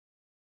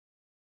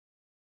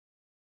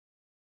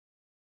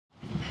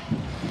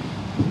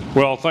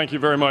Well, thank you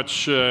very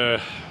much,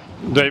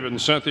 David and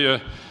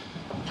Cynthia.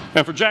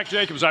 And for Jack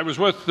Jacobs, I was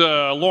with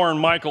Lauren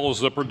Michaels,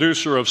 the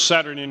producer of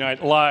Saturday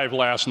Night Live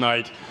last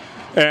night.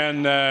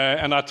 And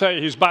I'll tell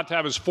you, he's about to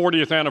have his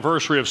 40th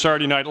anniversary of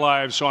Saturday Night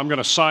Live, so I'm going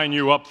to sign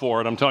you up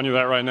for it. I'm telling you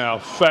that right now.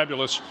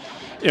 Fabulous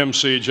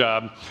MC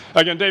job.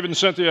 Again, David and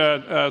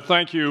Cynthia,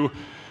 thank you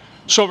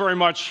so very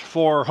much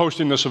for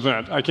hosting this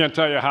event. I can't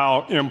tell you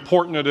how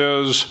important it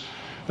is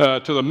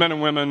to the men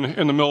and women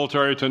in the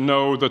military to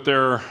know that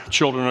their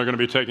children are going to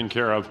be taken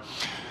care of.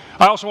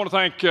 I also want to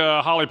thank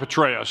Holly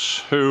Patriots,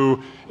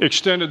 who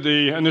extended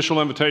the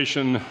initial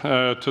invitation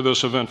to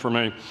this event for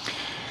me.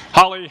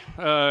 Holly,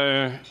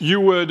 you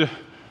would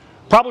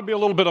probably be a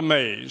little bit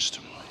amazed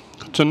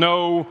to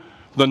know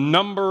the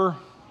number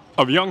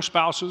of young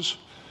spouses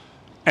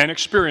and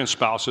experienced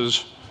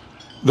spouses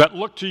that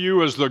look to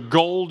you as the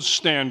gold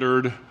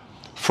standard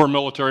for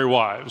military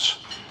wives.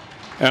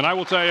 And I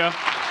will tell you,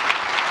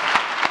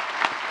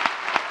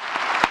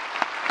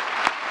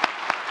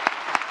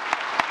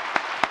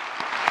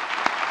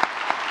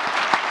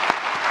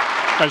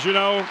 as you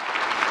know,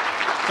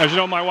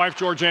 my wife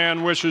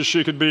Georgianne wishes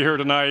she could be here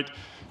tonight.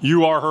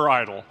 You are her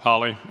idol,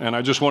 Holly, and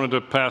I just wanted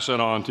to pass that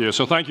on to you.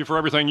 So thank you for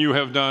everything you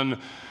have done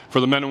for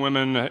the men and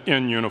women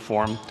in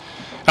uniform.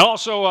 And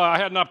also, I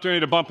had an opportunity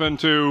to bump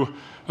into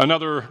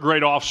another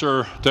great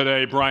officer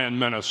today, Brian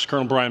Menace,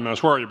 Colonel Brian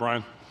Menace. Where are you,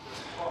 Brian?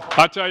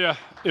 I tell you,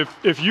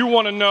 if you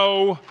want to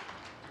know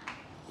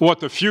what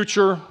the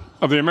future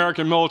of the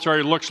American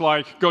military looks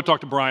like, go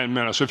talk to Brian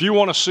Menace. If you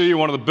want to see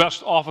one of the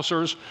best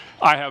officers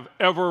I have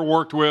ever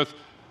worked with,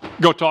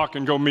 go talk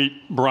and go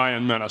meet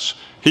Brian Menace.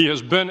 He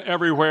has been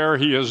everywhere.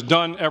 He has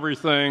done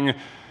everything.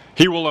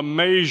 He will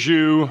amaze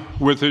you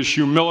with his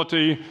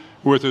humility,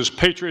 with his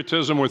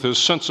patriotism, with his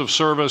sense of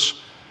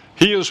service.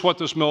 He is what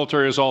this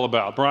military is all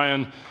about.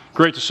 Brian,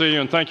 great to see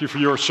you, and thank you for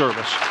your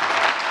service.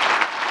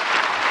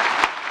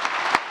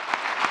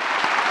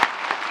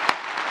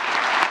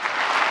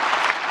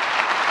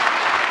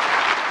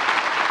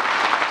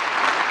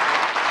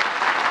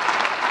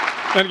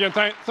 And again,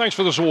 thanks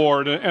for this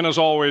award, and as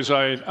always,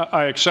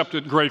 I accept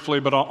it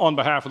gratefully, but on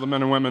behalf of the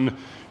men and women,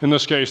 in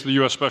this case, the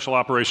U.S. Special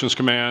Operations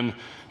Command,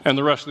 and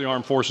the rest of the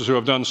armed forces who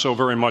have done so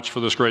very much for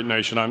this great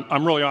nation.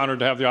 I'm really honored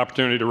to have the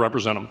opportunity to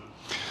represent them.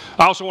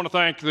 I also want to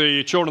thank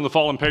the Children of the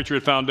Fallen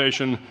Patriot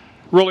Foundation,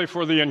 really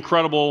for the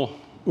incredible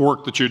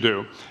work that you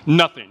do.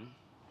 Nothing,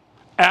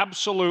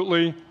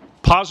 absolutely,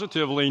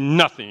 positively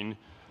nothing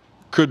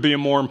could be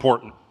more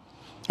important.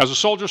 As a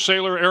soldier,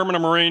 sailor, airman, or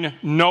Marine,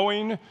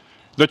 knowing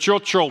that your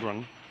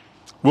children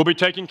will be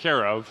taken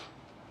care of,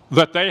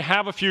 that they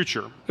have a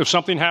future if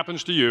something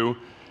happens to you,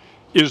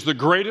 is the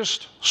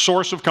greatest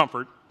source of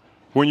comfort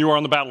when you are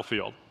on the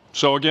battlefield.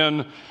 So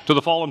again, to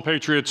the fallen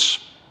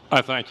patriots,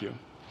 I thank you.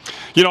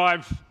 You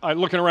know,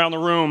 looking around the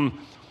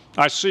room,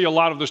 I see a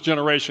lot of this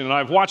generation, and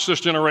I've watched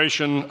this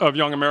generation of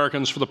young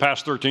Americans for the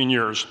past 13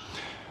 years.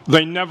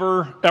 They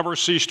never, ever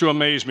cease to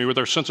amaze me with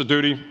their sense of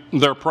duty,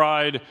 their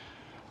pride,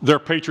 their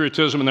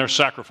patriotism, and their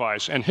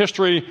sacrifice. And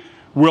history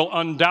will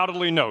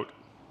undoubtedly note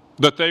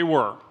that they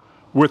were,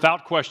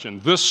 without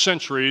question, this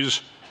century's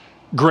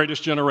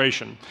greatest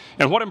generation.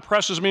 And what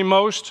impresses me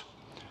most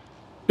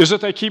is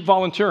that they keep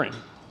volunteering.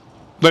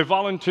 They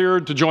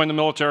volunteered to join the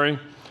military,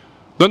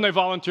 then they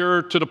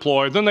volunteered to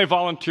deploy, then they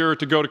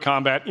volunteered to go to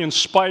combat in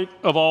spite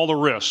of all the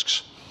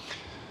risks.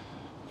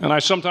 And I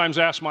sometimes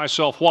ask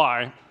myself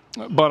why,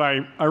 but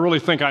I really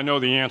think I know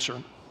the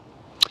answer.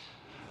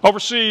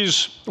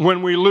 Overseas,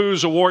 when we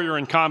lose a warrior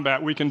in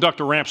combat, we conduct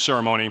a ramp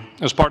ceremony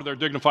as part of their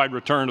dignified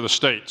return to the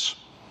States.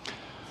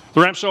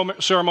 The ramp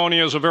ceremony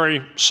is a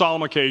very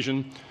solemn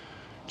occasion.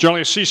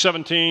 Generally a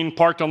C-17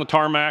 parked on the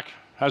tarmac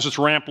has its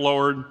ramp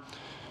lowered,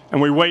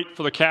 and we wait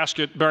for the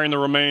casket bearing the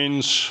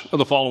remains of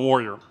the fallen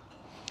warrior.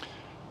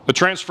 The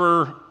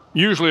transfer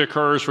usually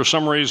occurs for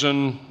some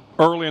reason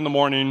early in the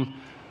morning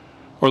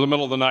or the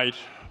middle of the night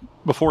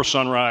before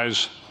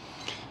sunrise,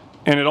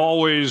 and it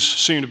always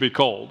seemed to be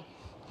cold.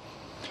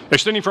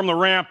 Extending from the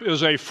ramp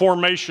is a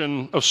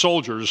formation of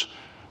soldiers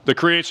that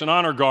creates an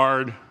honor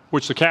guard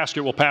which the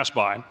casket will pass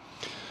by.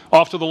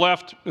 Off to the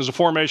left is a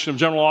formation of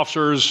general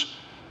officers,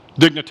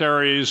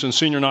 dignitaries, and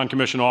senior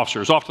non-commissioned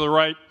officers. Off to the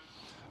right,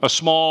 a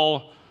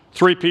small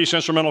three-piece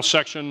instrumental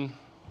section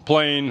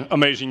playing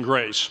Amazing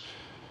Grace.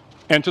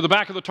 And to the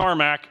back of the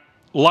tarmac,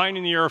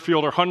 lining the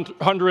airfield, are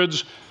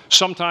hundreds,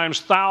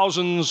 sometimes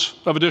thousands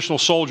of additional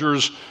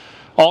soldiers,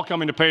 all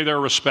coming to pay their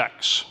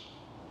respects.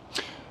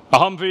 A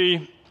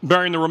Humvee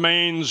bearing the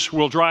remains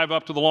will drive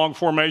up to the long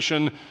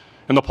formation,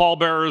 and the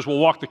pallbearers will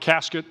walk the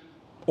casket,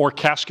 or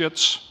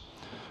caskets,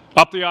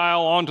 up the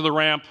aisle onto the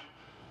ramp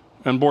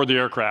and board the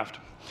aircraft.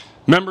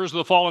 Members of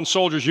the fallen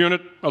soldiers unit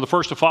are the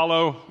first to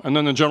follow, and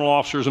then the general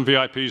officers and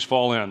VIPs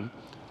fall in.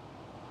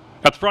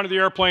 At the front of the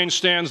airplane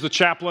stands the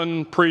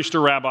chaplain, priest,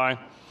 or rabbi,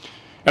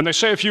 and they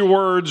say a few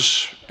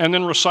words and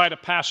then recite a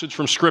passage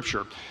from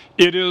Scripture.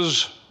 It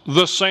is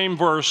the same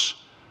verse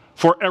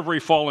for every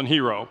fallen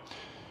hero.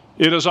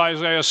 It is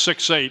Isaiah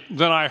 6:8.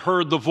 Then I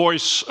heard the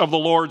voice of the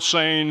Lord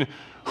saying,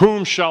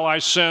 whom shall I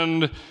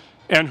send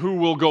and who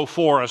will go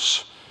for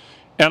us?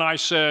 and I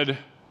said,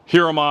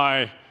 "Here am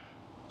I,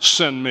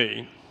 send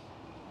me."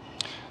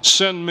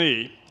 Send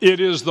me. It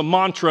is the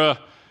mantra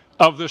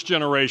of this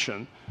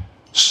generation.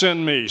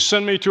 Send me.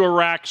 Send me to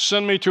Iraq.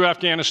 Send me to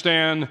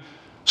Afghanistan.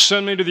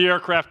 Send me to the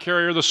aircraft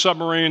carrier, the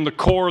submarine, the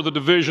corps, the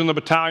division, the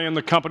battalion,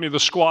 the company, the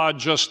squad.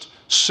 Just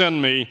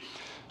send me.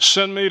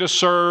 Send me to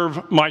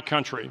serve my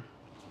country.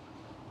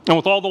 And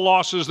with all the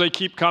losses, they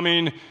keep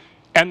coming,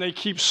 and they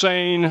keep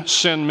saying,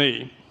 send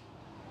me.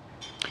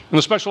 In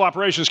the special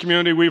operations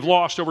community, we've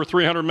lost over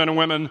 300 men and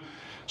women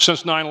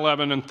since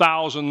 9/11 and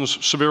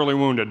thousands severely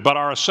wounded. But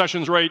our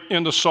accessions rate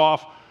into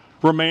SOF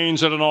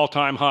remains at an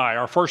all-time high.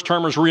 Our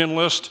first-termers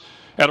re-enlist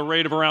at a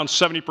rate of around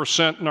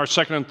 70%, and our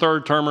second and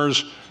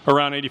third-termers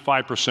around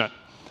 85%.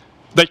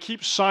 They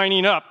keep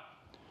signing up,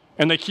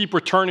 and they keep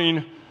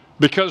returning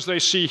because they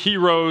see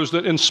heroes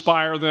that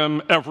inspire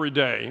them every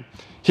day.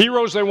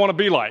 Heroes they want to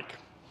be like.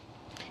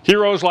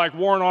 Heroes like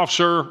Warrant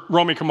Officer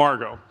Romy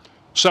Camargo,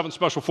 7th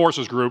Special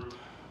Forces Group,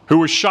 who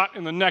was shot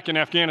in the neck in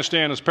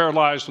Afghanistan and is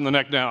paralyzed from the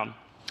neck down.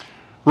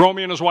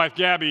 Romy and his wife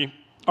Gabby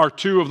are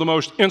two of the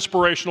most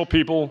inspirational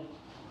people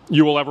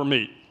you will ever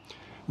meet.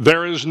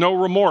 There is no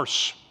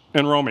remorse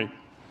in Romy.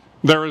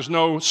 There is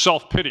no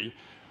self-pity.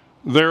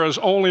 There is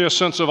only a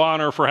sense of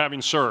honor for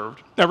having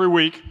served. Every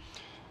week,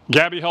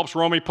 Gabby helps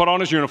Romy put on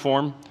his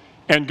uniform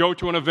and go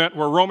to an event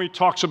where Romy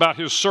talks about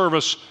his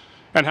service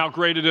and how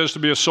great it is to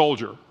be a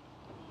soldier.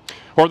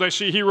 Or they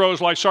see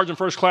heroes like Sergeant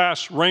First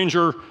Class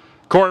Ranger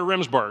Corey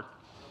Rimsberg,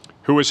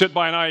 who was hit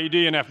by an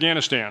IED in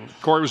Afghanistan.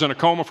 Corey was in a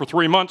coma for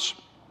 3 months.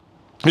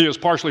 He is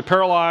partially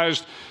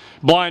paralyzed,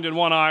 blind in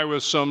one eye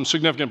with some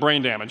significant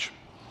brain damage.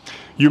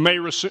 You may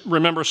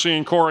remember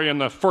seeing Corey in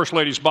the First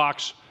Lady's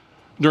box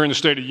during the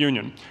State of the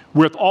Union.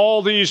 With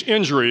all these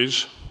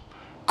injuries,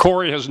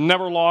 Corey has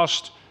never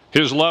lost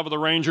his love of the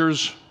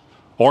Rangers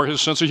or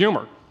his sense of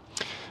humor.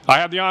 I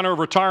had the honor of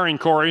retiring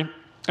Corey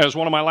as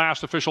one of my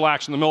last official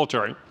acts in the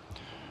military.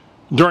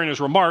 During his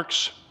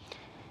remarks,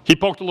 he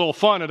poked a little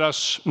fun at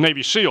us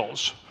Navy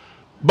SEALs,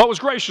 but was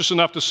gracious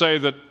enough to say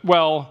that,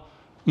 well,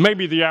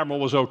 maybe the Admiral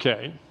was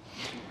okay.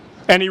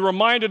 And he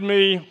reminded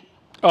me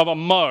of a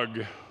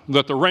mug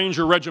that the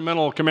Ranger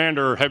Regimental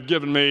Commander had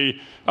given me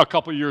a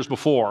couple years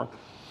before.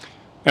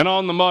 And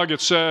on the mug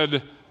it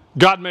said,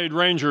 "God made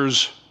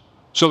Rangers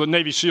so that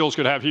Navy SEALs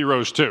could have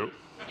heroes too."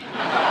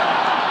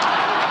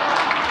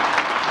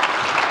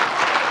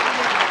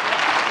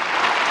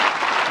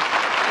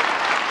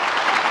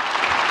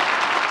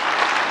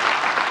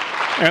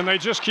 And they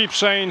just keep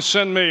saying,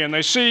 send me. And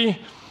they see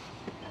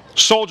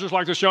soldiers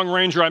like this young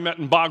Ranger I met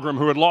in Bagram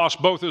who had lost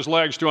both his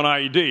legs to an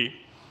IED.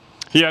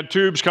 He had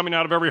tubes coming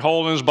out of every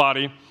hole in his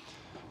body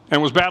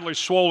and was badly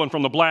swollen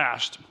from the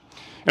blast.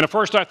 And at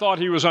first I thought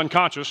he was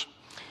unconscious,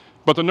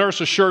 but the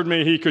nurse assured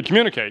me he could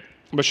communicate.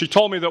 But she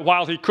told me that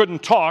while he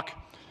couldn't talk,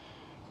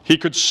 he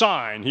could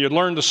sign. He had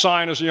learned to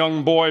sign as a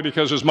young boy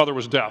because his mother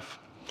was deaf.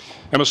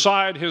 And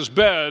beside his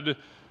bed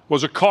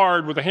was a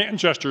card with the hand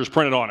gestures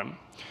printed on him.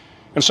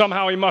 And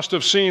somehow he must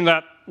have seen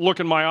that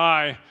look in my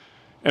eye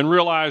and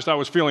realized I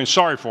was feeling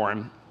sorry for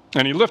him.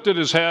 And he lifted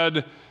his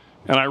head,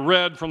 and I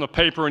read from the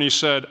paper, and he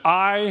said,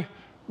 "I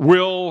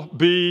will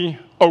be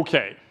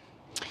okay."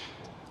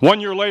 1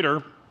 year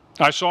later,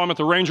 I saw him at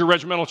the Ranger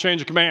Regimental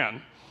Change of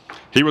Command.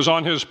 He was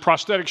on his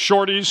prosthetic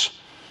shorties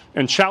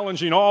and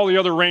challenging all the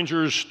other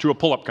Rangers to a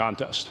pull-up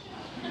contest.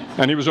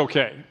 And he was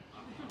okay.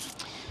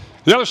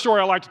 The other story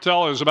I like to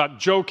tell is about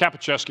Joe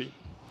Kapacheski.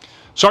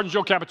 Sergeant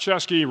Joe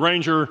Kapacheski,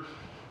 Ranger,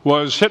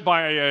 was hit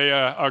by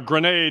a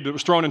grenade that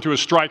was thrown into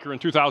his striker in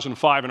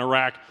 2005 in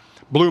Iraq,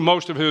 blew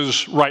most of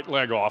his right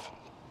leg off.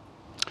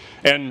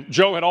 And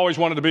Joe had always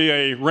wanted to be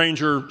a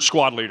Ranger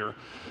squad leader.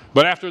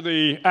 But after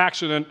the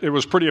accident, it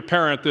was pretty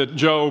apparent that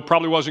Joe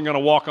probably wasn't going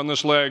to walk on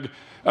this leg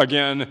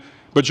again.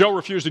 But Joe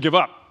refused to give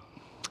up.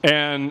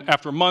 And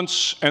after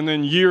months and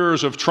then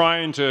years of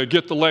trying to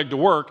get the leg to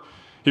work,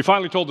 he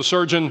finally told the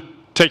surgeon,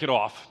 "Take it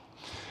off."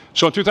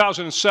 So in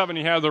 2007,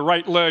 he had the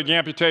right leg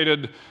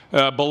amputated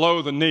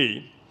below the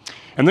knee.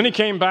 And then he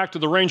came back to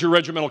the Ranger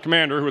Regimental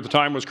Commander, who at the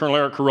time was Colonel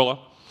Eric Kurilla,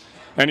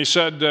 and he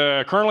said,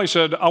 Colonel, he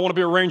said, "I want to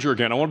be a Ranger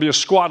again. I want to be a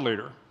squad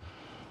leader."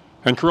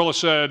 And Kurilla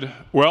said,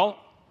 "Well,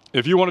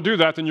 if you want to do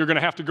that, then you're going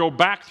to have to go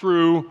back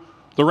through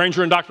the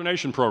Ranger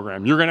Indoctrination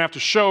Program. You're going to have to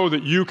show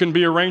that you can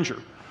be a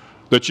Ranger,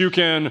 that you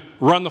can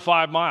run the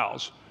 5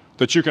 miles,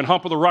 that you can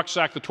hump with a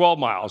rucksack the 12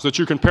 miles, that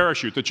you can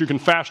parachute, that you can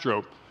fast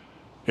rope.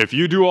 If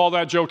you do all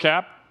that, Joe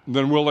Cap,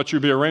 then we'll let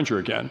you be a Ranger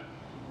again."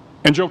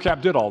 And Joe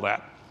Cap did all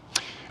that.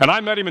 And I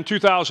met him in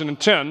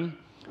 2010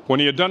 when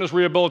he had done his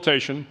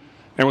rehabilitation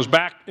and was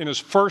back in his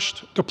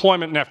first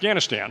deployment in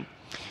Afghanistan.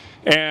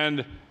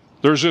 And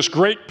there's this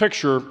great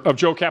picture of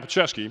Joe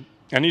Kapacheski,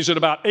 and he's at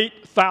about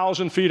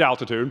 8,000 feet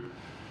altitude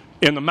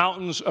in the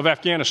mountains of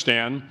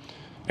Afghanistan,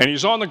 and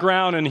he's on the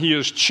ground and he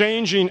is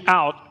changing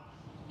out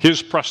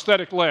his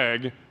prosthetic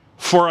leg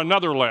for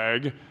another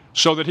leg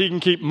so that he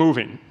can keep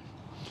moving.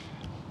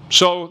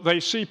 So they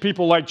see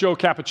people like Joe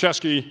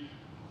Kapacheski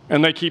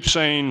and they keep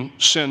saying,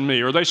 "Send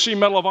me." Or they see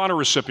Medal of Honor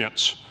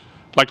recipients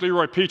like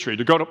Leroy Petrie,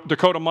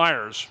 Dakota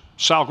Myers,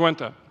 Sal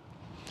Guenta.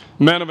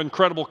 men of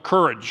incredible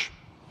courage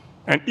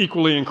and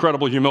equally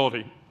incredible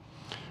humility.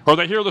 Or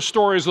they hear the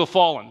stories of the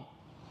fallen,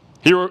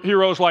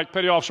 heroes like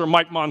Petty Officer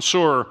Mike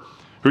Monsoor,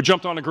 who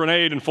jumped on a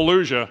grenade in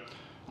Fallujah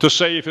to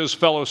save his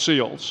fellow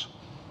SEALs.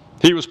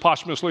 He was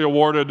posthumously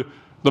awarded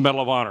the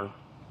Medal of Honor.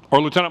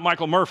 Or Lieutenant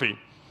Michael Murphy,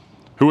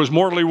 who was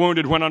mortally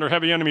wounded when under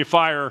heavy enemy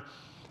fire,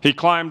 he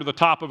climbed to the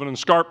top of an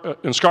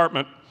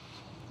escarpment,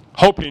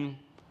 hoping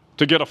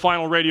to get a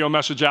final radio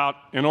message out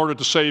in order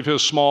to save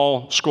his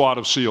small squad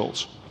of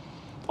SEALs.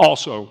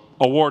 Also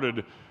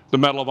awarded the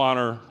Medal of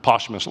Honor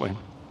posthumously.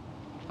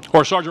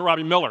 Or Sergeant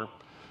Robbie Miller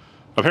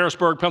of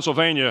Harrisburg,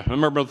 Pennsylvania, a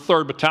member of the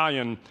 3rd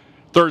Battalion,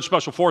 3rd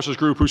Special Forces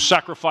Group, who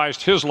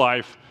sacrificed his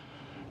life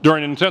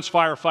during an intense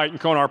firefight in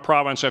Konar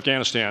Province,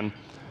 Afghanistan,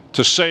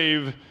 to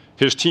save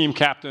his team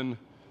captain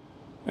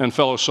and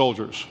fellow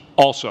soldiers,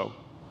 also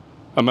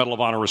a Medal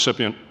of Honor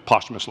recipient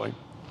posthumously.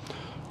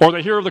 Or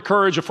they hear of the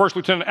courage of First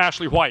Lieutenant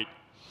Ashley White,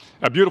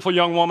 a beautiful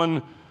young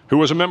woman who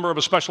was a member of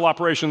a Special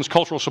Operations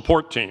Cultural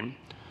Support Team.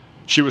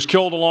 She was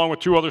killed along with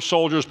 2 other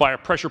soldiers by a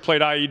pressure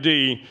plate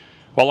IED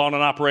while on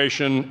an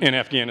operation in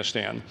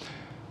Afghanistan.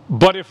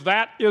 But if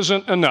that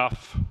isn't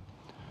enough,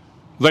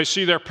 they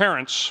see their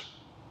parents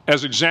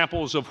as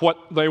examples of what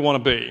they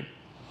want to be.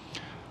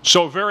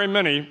 So very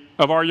many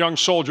of our young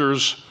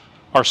soldiers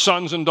are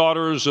sons and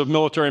daughters of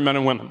military men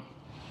and women.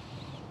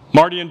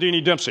 Marty and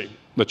Deanie Dempsey,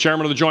 the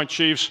chairman of the Joint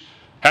Chiefs,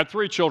 had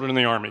 3 children in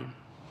the Army.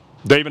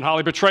 Dave and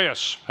Holly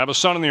Petraeus have a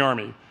son in the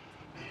Army.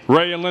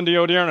 Ray and Lindy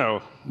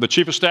Odierno, the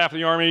Chief of Staff of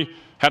the Army,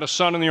 had a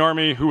son in the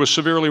Army who was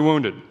severely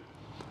wounded.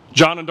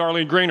 John and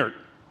Darlene Greenert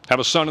have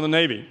a son in the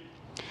Navy.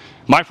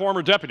 My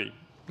former deputy,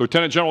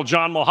 Lieutenant General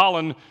John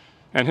Mulholland,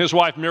 and his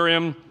wife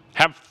Miriam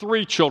have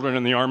 3 children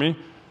in the Army,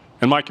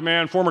 and my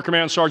former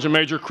Command Sergeant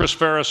Major Chris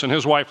Ferris and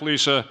his wife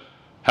Lisa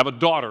have a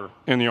daughter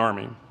in the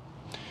Army.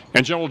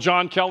 And General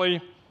John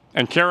Kelly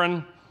and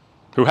Karen,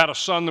 who had a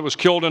son that was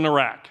killed in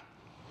Iraq.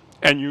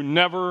 And you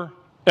never,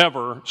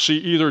 ever see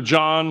either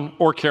John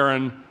or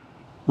Karen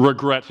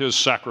regret his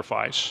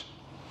sacrifice.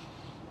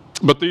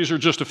 But these are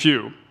just a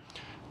few.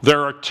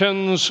 There are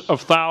tens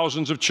of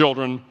thousands of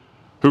children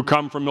who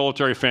come from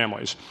military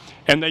families,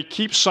 and they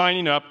keep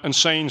signing up and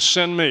saying,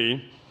 "Send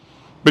me,"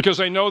 because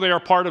they know they are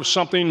part of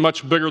something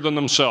much bigger than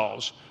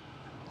themselves.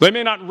 They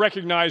may not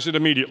recognize it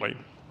immediately.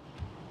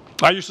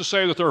 I used to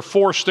say that there are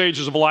 4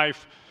 stages of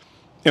life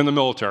in the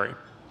military.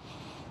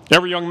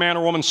 Every young man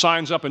or woman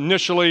signs up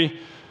initially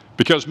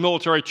because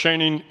military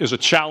training is a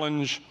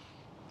challenge,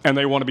 and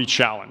they want to be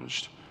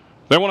challenged.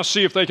 They want to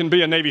see if they can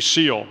be a Navy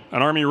SEAL,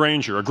 an Army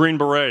Ranger, a Green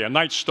Beret, a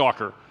Night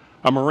Stalker,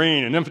 a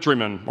Marine, an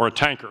infantryman, or a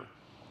tanker.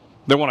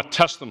 They want to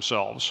test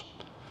themselves.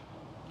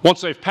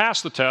 Once they've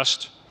passed the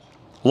test,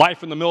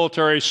 life in the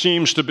military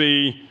seems to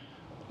be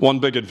one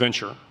big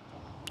adventure.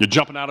 You're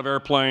jumping out of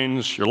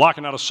airplanes, you're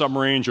locking out of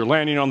submarines, you're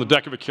landing on the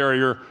deck of a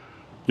carrier,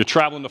 you're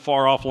traveling to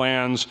far-off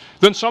lands.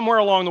 Then somewhere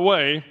along the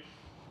way,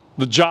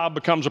 the job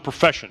becomes a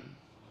profession.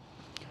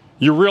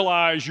 You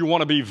realize you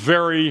want to be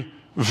very,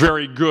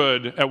 very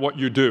good at what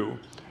you do,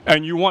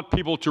 and you want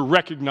people to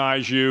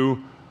recognize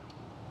you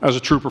as a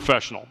true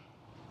professional.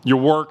 You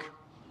work,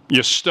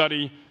 you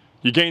study,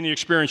 you gain the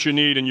experience you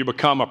need, and you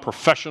become a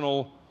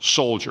professional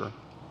soldier.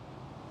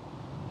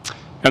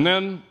 And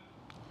then,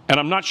 and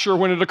I'm not sure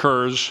when it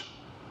occurs,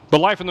 but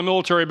life in the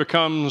military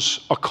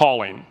becomes a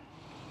calling,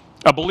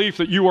 a belief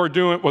that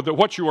that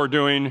what you are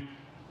doing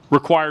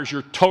requires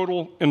your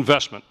total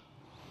investment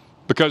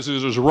because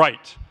it is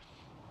right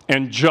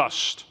and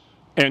just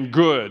and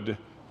good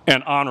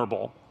and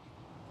honorable.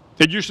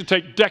 It used to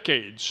take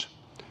decades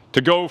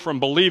to go from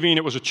believing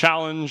it was a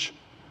challenge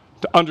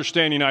to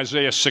understanding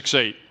Isaiah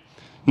 6:8.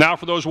 Now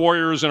for those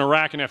warriors in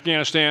Iraq and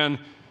Afghanistan,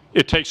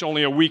 it takes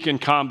only a week in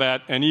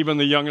combat, and even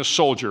the youngest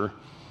soldier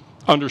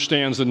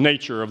understands the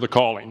nature of the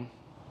calling.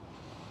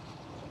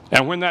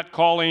 And with that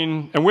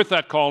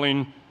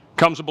calling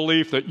comes a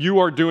belief that you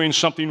are doing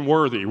something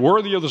worthy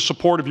of the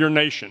support of your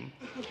nation.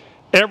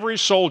 Every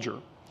soldier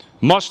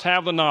must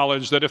have the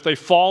knowledge that if they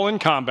fall in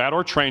combat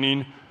or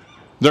training,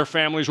 their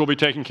families will be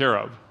taken care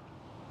of.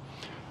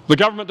 The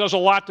government does a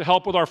lot to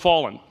help with our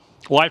fallen.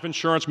 Life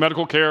insurance,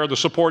 medical care, the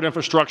support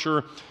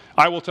infrastructure.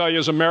 I will tell you,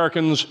 as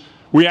Americans,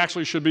 we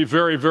actually should be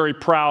very, very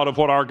proud of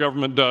what our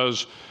government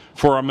does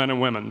for our men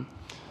and women.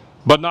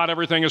 But not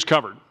everything is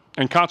covered.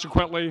 And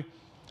consequently,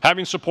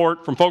 having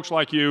support from folks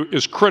like you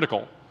is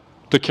critical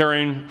to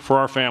caring for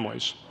our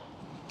families.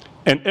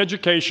 And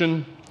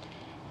education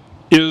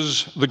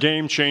is the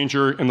game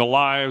changer in the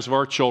lives of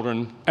our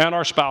children and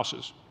our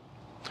spouses.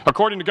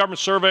 According to government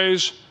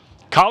surveys,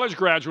 college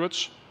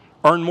graduates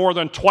earn more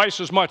than twice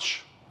as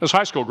much as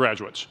high school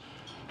graduates.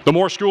 The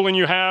more schooling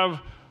you have,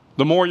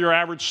 the more your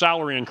average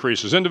salary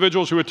increases.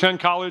 Individuals who attend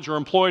college are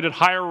employed at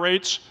higher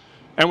rates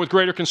and with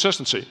greater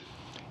consistency.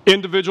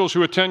 Individuals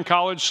who attend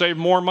college save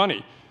more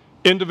money.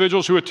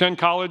 Individuals who attend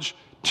college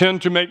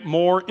tend to make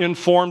more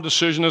informed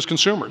decisions as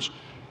consumers.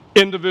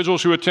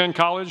 Individuals who attend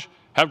college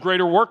have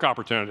greater work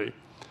opportunity.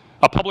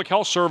 A public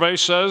health survey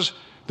says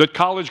that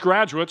college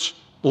graduates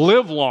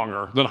live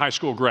longer than high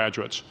school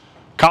graduates.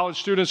 College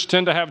students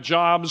tend to have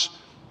jobs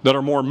that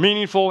are more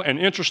meaningful and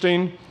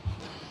interesting.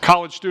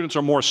 College students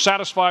are more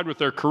satisfied with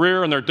their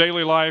career and their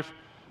daily life.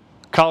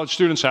 College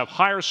students have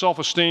higher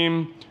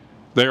self-esteem.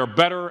 They are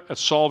better at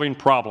solving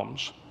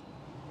problems.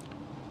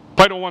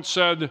 Plato once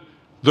said,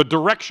 "The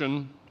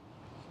direction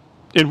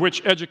in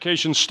which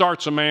education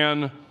starts a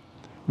man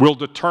will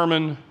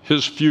determine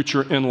his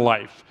future in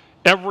life."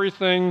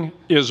 Everything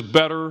is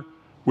better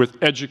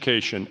with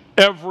education.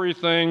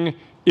 Everything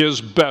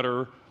is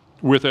better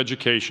with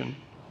education.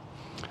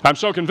 I'm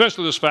so convinced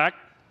of this fact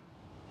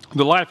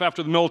that life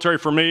after the military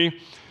for me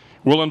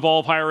will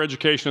involve higher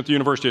education at the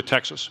University of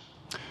Texas.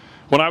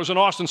 When I was in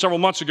Austin several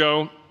months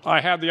ago,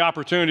 I had the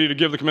opportunity to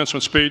give the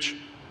commencement speech,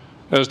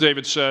 as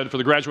David said, for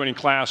the graduating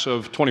class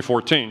of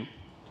 2014.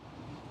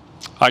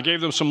 I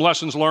gave them some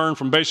lessons learned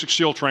from basic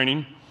SEAL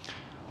training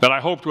that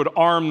I hoped would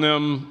arm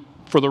them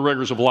for the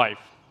rigors of life.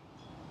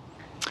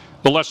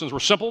 The lessons were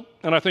simple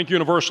and I think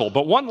universal,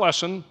 but one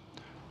lesson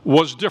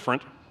was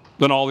different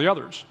than all the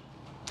others.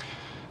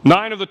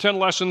 9 of the 10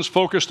 lessons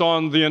focused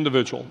on the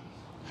individual,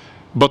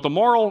 but the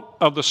moral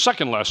of the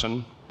second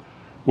lesson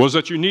was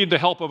that you need the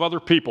help of other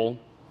people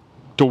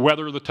to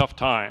weather the tough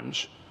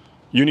times.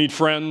 You need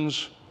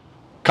friends,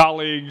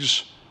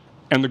 colleagues,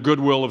 and the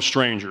goodwill of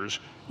strangers.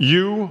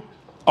 You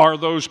are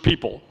those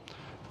people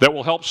that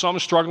will help some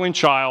struggling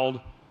child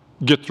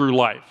get through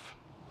life.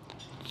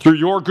 Through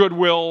your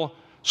goodwill,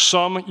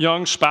 some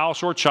young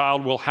spouse or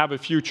child will have a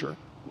future.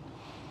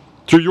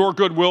 Through your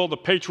goodwill, the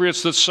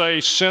patriots that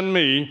say, "Send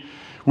me,"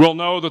 will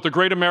know that the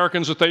great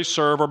Americans that they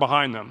serve are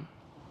behind them.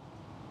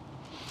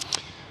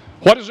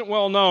 What isn't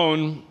well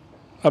known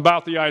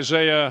about the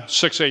Isaiah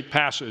 6:8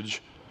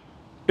 passage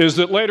is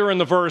that later in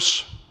the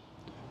verse,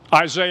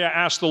 Isaiah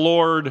asked the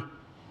Lord,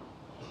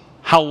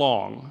 "How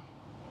long?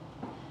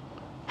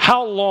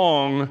 How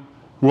long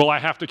will I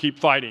have to keep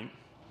fighting?"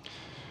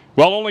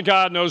 Well, only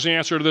God knows the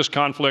answer to this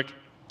conflict,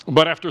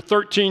 but after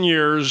 13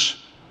 years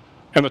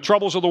and the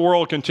troubles of the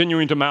world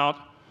continuing to mount,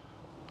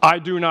 I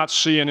do not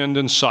see an end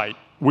in sight.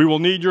 We will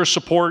need your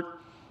support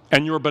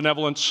and your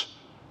benevolence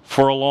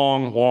for a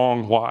long,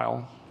 long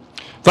while.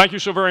 Thank you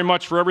so very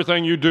much for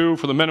everything you do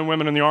for the men and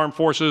women in the armed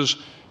forces,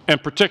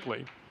 and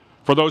particularly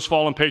for those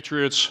fallen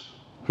patriots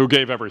who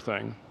gave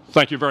everything.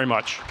 Thank you very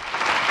much.